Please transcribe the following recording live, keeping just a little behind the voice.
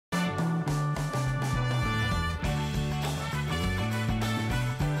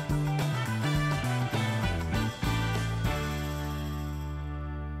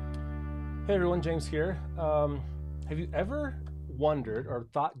Hey everyone, James here. Have you ever wondered or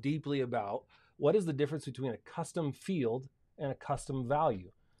thought deeply about what is the difference between a custom field and a custom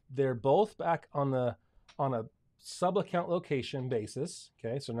value? They're both back on a sub-account location basis.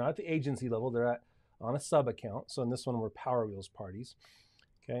 Okay, so not at the agency level, they're on a sub-account. So in this one, we're Power Wheels parties.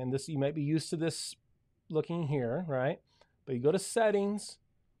 Okay, and this, you might be used to this looking here, right? But you go to settings,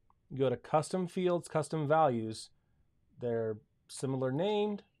 you go to custom fields, custom values. They're similar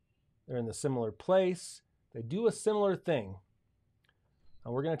named. They're in the similar place. They do a similar thing.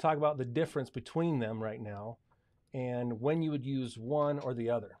 And we're going to talk about the difference between them right now and when you would use one or the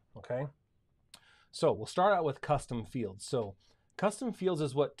other, okay? So we'll start out with custom fields. So custom fields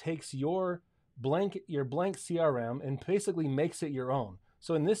is what takes your blank CRM and basically makes it your own.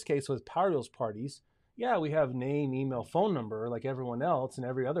 So in this case with Power Wheels parties, yeah, we have name, email, phone number like everyone else in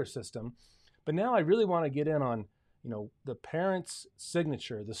every other system. But now I really want to get in on the parent's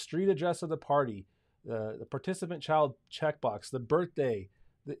signature, the street address of the party, the participant child checkbox, the birthday,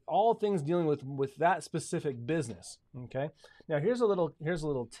 all things dealing with that specific business. Okay. Now here's a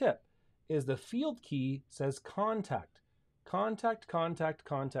little tip: is the field key says contact, contact, contact,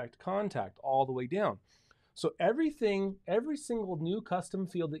 contact, contact, all the way down. So every single new custom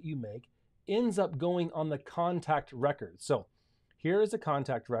field that you make ends up going on the contact record. So here is a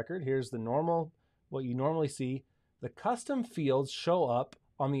contact record. Here's the normal, what you normally see. The custom fields show up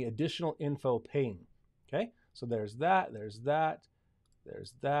on the additional info pane. Okay, so there's that,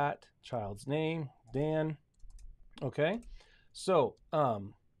 child's name, Dan. Okay, so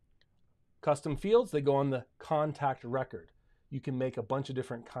custom fields, they go on the contact record. You can make a bunch of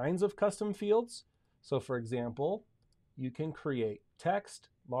different kinds of custom fields. So for example, you can create text,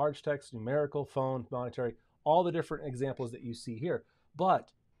 large text, numerical, phone, monetary, all the different examples that you see here.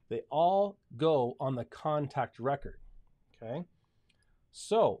 But they all go on the contact record, okay?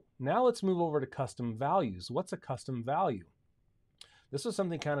 So now let's move over to custom values. What's a custom value? This was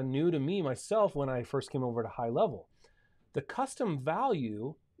something kind of new to me myself when I first came over to HighLevel. The custom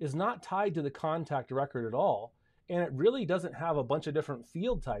value is not tied to the contact record at all, and it really doesn't have a bunch of different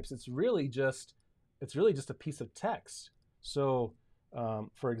field types. It's really just a piece of text. So,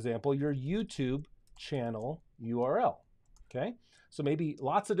 for example, your YouTube channel URL, okay? So maybe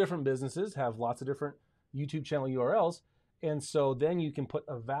lots of different businesses have lots of different YouTube channel URLs. And so then you can put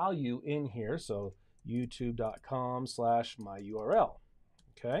a value in here. So youtube.com/myURL,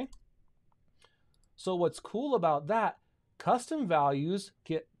 okay? So what's cool about that, custom values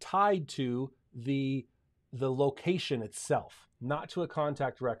get tied to the location itself, not to a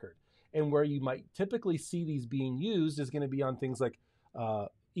contact record. And where you might typically see these being used is going to be on things like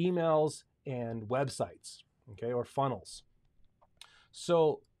emails and websites, okay, or funnels.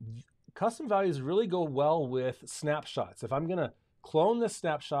 So custom values really go well with snapshots. If I'm going to clone this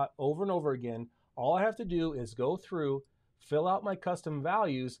snapshot over and over again, all I have to do is go through, fill out my custom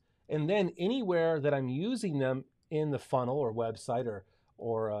values, and then anywhere that I'm using them in the funnel or website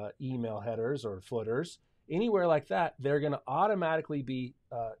or email headers or footers, anywhere like that, they're going to automatically be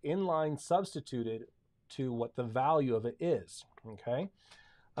inline substituted to what the value of it is, okay?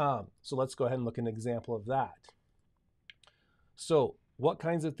 So let's go ahead and look at an example of that. So what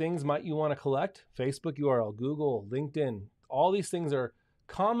kinds of things might you want to collect? Facebook URL, Google, LinkedIn, all these things are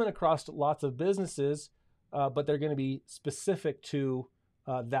common across lots of businesses, but they're going to be specific to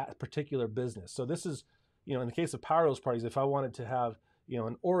that particular business. So this is, in the case of Power Wheels parties, if I wanted to have,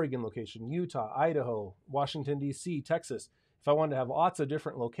 an Oregon location, Utah, Idaho, Washington, D.C., Texas, if I wanted to have lots of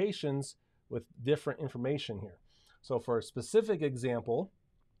different locations with different information here. So for a specific example,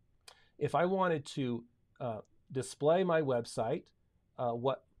 if I wanted to display my website,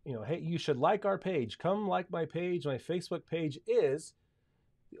 hey, you should like our page. Come like my page. My Facebook page is.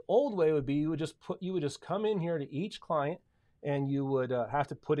 The old way would be you would just come in here to each client and you would have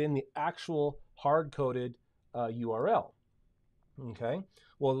to put in the actual hard-coded URL. Okay.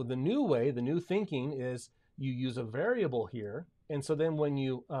 Well, the new way, the new thinking is you use a variable here, and so then when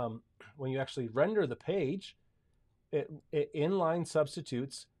you actually render the page, it inline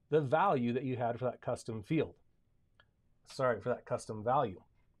substitutes the value that you had for that custom field. Sorry, for that custom value.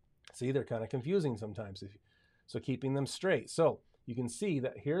 See, they're kind of confusing sometimes. So keeping them straight. So you can see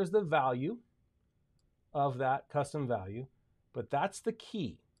that here's the value of that custom value, but that's the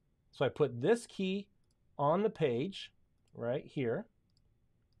key. So I put this key on the page right here.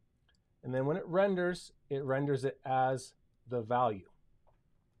 And then when it renders it as the value.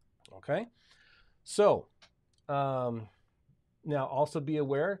 Okay. So now also be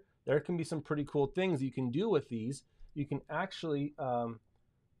aware, there can be some pretty cool things you can do with these. You can actually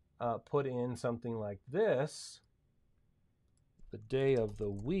put in something like this, the day of the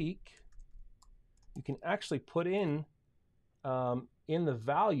week, you can actually put in the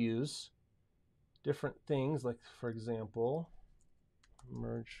values different things, like for example,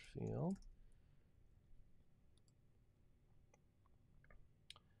 merge field.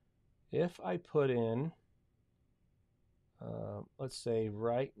 If I put in, let's say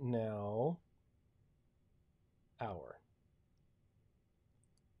right now, hour.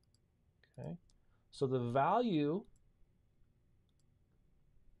 Okay, so the value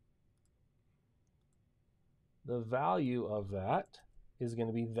of that is going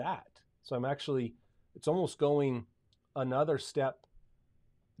to be that. So I'm actually, it's almost going another step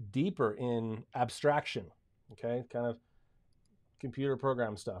deeper in abstraction. Okay, kind of computer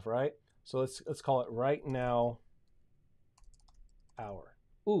program stuff, right? So let's call it right now hour.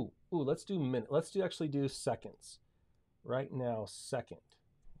 Ooh, let's do minute. Let's actually do seconds. Right now second.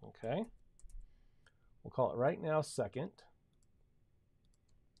 Okay, we'll call it right now second.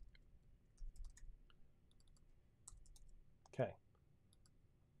 Okay.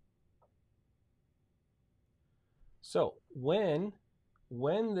 So when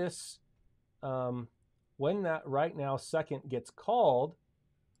this when that right now second gets called,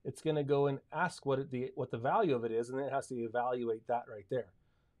 it's going to go and ask what the value of it is, and then it has to evaluate that right there.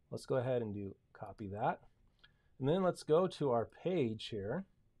 Let's go ahead and copy that, and then let's go to our page here,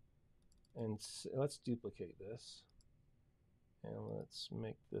 and let's duplicate this, and let's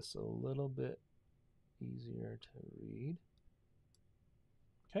make this a little bit easier to read.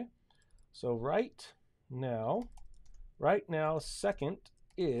 Okay, so right now second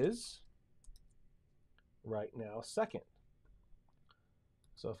is right now second.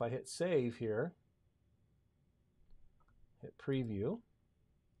 So if I hit save here, hit preview,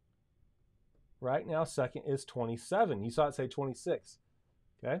 right now second is 27. You saw it say 26.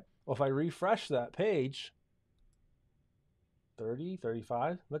 Okay, well, if I refresh that page, 30,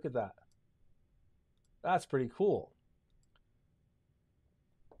 35, look at that. That's pretty cool.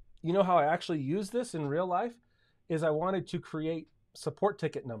 You know how I actually use this in real life is I wanted to create support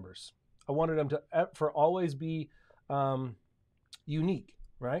ticket numbers. I wanted them to always be unique,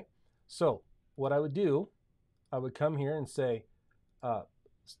 right? So what I would do, I would come here and say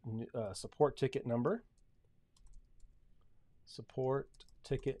support ticket number,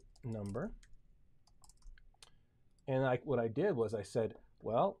 and what I did was I said,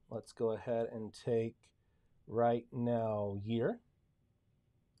 well, let's go ahead and take right now year.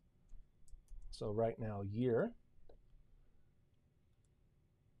 So right now year.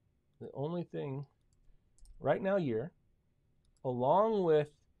 The only thing, right now year, along with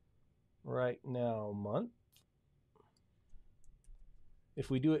right now month. If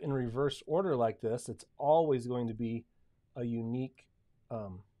we do it in reverse order like this, it's always going to be a unique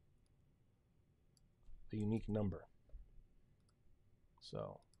number.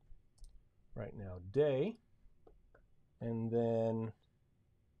 So right now day, and then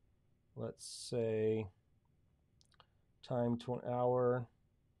let's say time to an hour,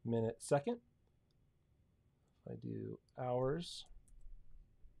 minute, second. If I do hours,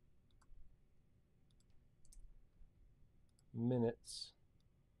 minutes,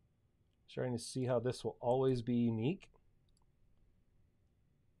 starting to see how this will always be unique.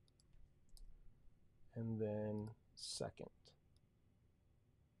 And then second.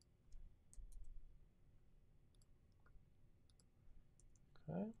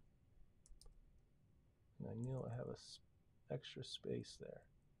 Okay. And I knew I have a extra space there.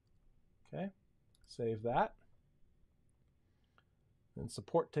 Okay, save that. And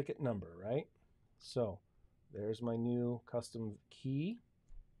support ticket number, right? So there's my new custom key.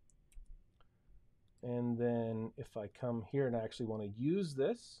 And then if I come here and I actually want to use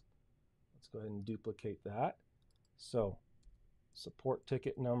this, let's go ahead and duplicate that. So support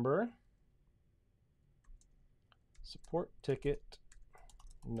ticket number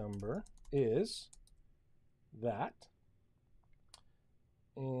is that.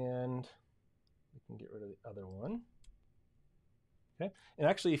 And we can get rid of the other one. Okay, and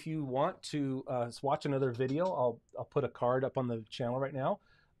actually if you want to watch another video, I'll put a card up on the channel right now.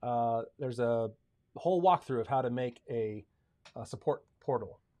 There's a whole walkthrough of how to make a support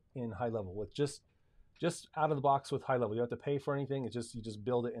portal in HighLevel with just out of the box with HighLevel. You don't have to pay for anything. It's just you just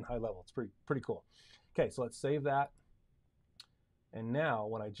build it in HighLevel. It's pretty cool. Okay, so let's save that. And now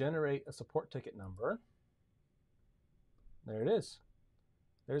when I generate a support ticket number, there it is.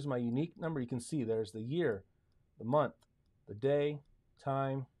 There's my unique number. You can see there's the year, the month, the day,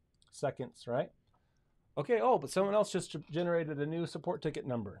 time, seconds, right? Okay, oh, but someone else just generated a new support ticket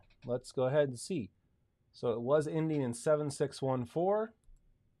number. Let's go ahead and see. So it was ending in 7614.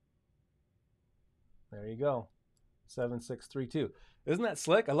 There you go. 7632. Isn't that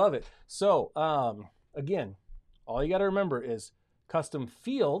slick? I love it. So again, all you got to remember is custom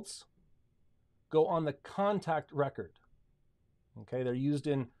fields go on the contact record. Okay, they're used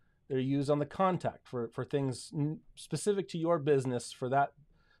on the contact for things specific to your business. For that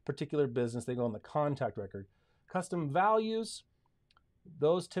particular business, they go on the contact record. Custom values,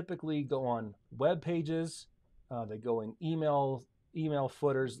 those typically go on web pages. They go in email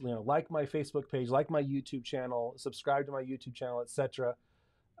footers, like my Facebook page, like my YouTube channel, subscribe to my YouTube channel, etc.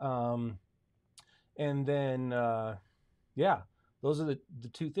 And then, yeah, those are the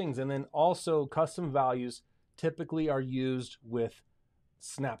two things. And then also custom values typically are used with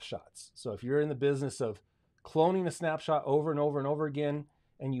snapshots. So if you're in the business of cloning a snapshot over and over and over again,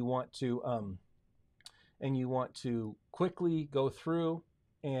 and you want to quickly go through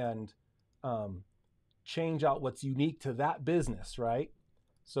and change out what's unique to that business, right?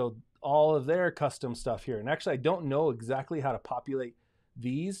 So all of their custom stuff here. And actually, I don't know exactly how to populate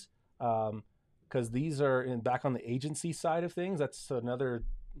these because these are back on the agency side of things. That's another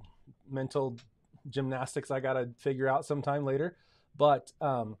mental gymnastics I got to figure out sometime later. But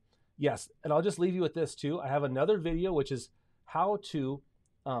yes, and I'll just leave you with this too. I have another video, which is how to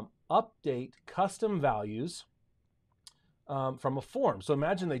update custom values from a form. So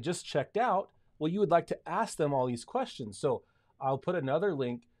imagine they just checked out. Well, you would like to ask them all these questions. So I'll put another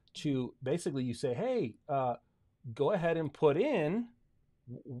link to basically you say, hey, go ahead and put in,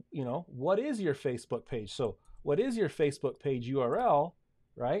 what is your Facebook page? So what is your Facebook page URL,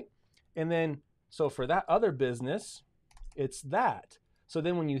 right? And then, so for that other business, it's that. So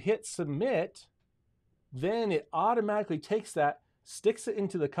then when you hit submit, then it automatically takes that, sticks it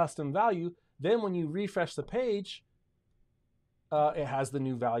into the custom value. Then when you refresh the page, it has the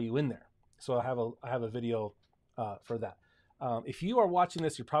new value in there. So I have a video for that. If you are watching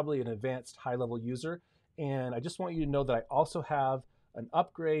this, you're probably an advanced high-level user. And I just want you to know that I also have an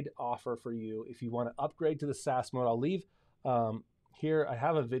upgrade offer for you. If you want to upgrade to the SaaS mode, I'll leave here. I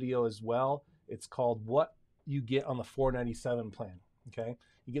have a video as well. It's called What You Get on the $497 plan. Okay.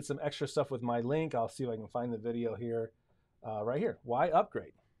 You get some extra stuff with my link. I'll see if I can find the video here, right here. Why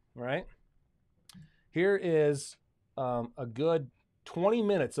upgrade, right? Here is a good 20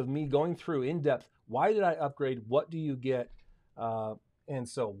 minutes of me going through in depth. Why did I upgrade? What do you get? And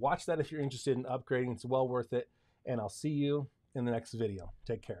so watch that if you're interested in upgrading. It's well worth it. And I'll see you in the next video.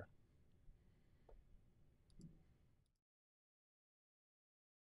 Take care.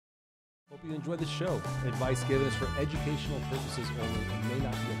 Hope you enjoyed the show. Advice given is for educational purposes only and may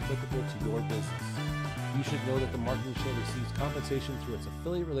not be applicable to your business. You should know that the Marketing Show receives compensation through its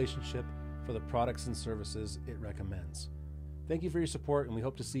affiliate relationship for the products and services it recommends. Thank you for your support, and we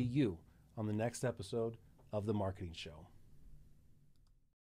hope to see you on the next episode of The Marketing Show.